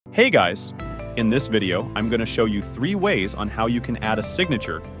Hey guys! In this video, I'm going to show you 3 ways on how you can add a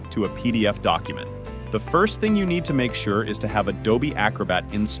signature to a PDF document. The first thing you need to make sure is to have Adobe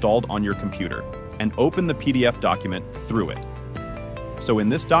Acrobat installed on your computer and open the PDF document through it. So in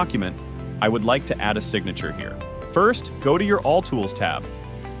this document, I would like to add a signature here. First, go to your All Tools tab.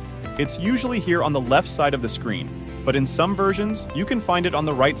 It's usually here on the left side of the screen, but in some versions, you can find it on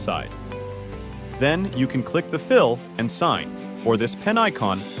the right side. Then you can click the Fill and Sign, or this pen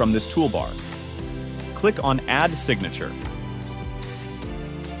icon from this toolbar. Click on Add Signature.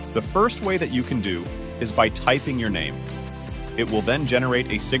 The first way that you can do is by typing your name. It will then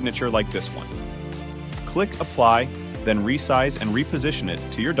generate a signature like this one. Click Apply, then resize and reposition it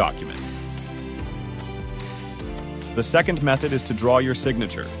to your document. The second method is to draw your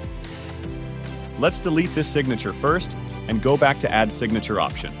signature. Let's delete this signature first and go back to Add Signature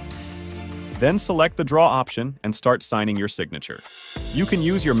option. Then select the Draw option and start signing your signature. You can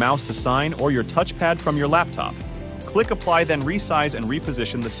use your mouse to sign or your touchpad from your laptop. Click Apply, then resize and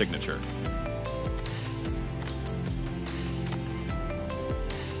reposition the signature.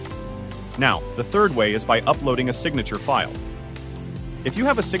 Now, the third way is by uploading a signature file. If you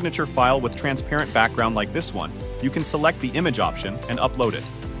have a signature file with transparent background like this one, you can select the image option and upload it.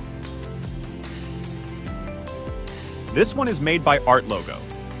 This one is made by Artlogo.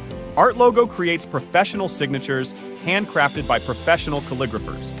 Artlogo creates professional signatures handcrafted by professional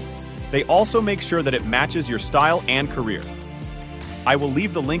calligraphers. They also make sure that it matches your style and career. I will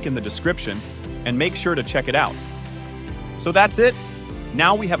leave the link in the description and make sure to check it out. So that's it.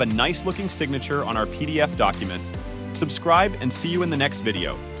 Now we have a nice looking signature on our PDF document. Subscribe and see you in the next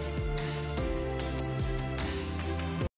video.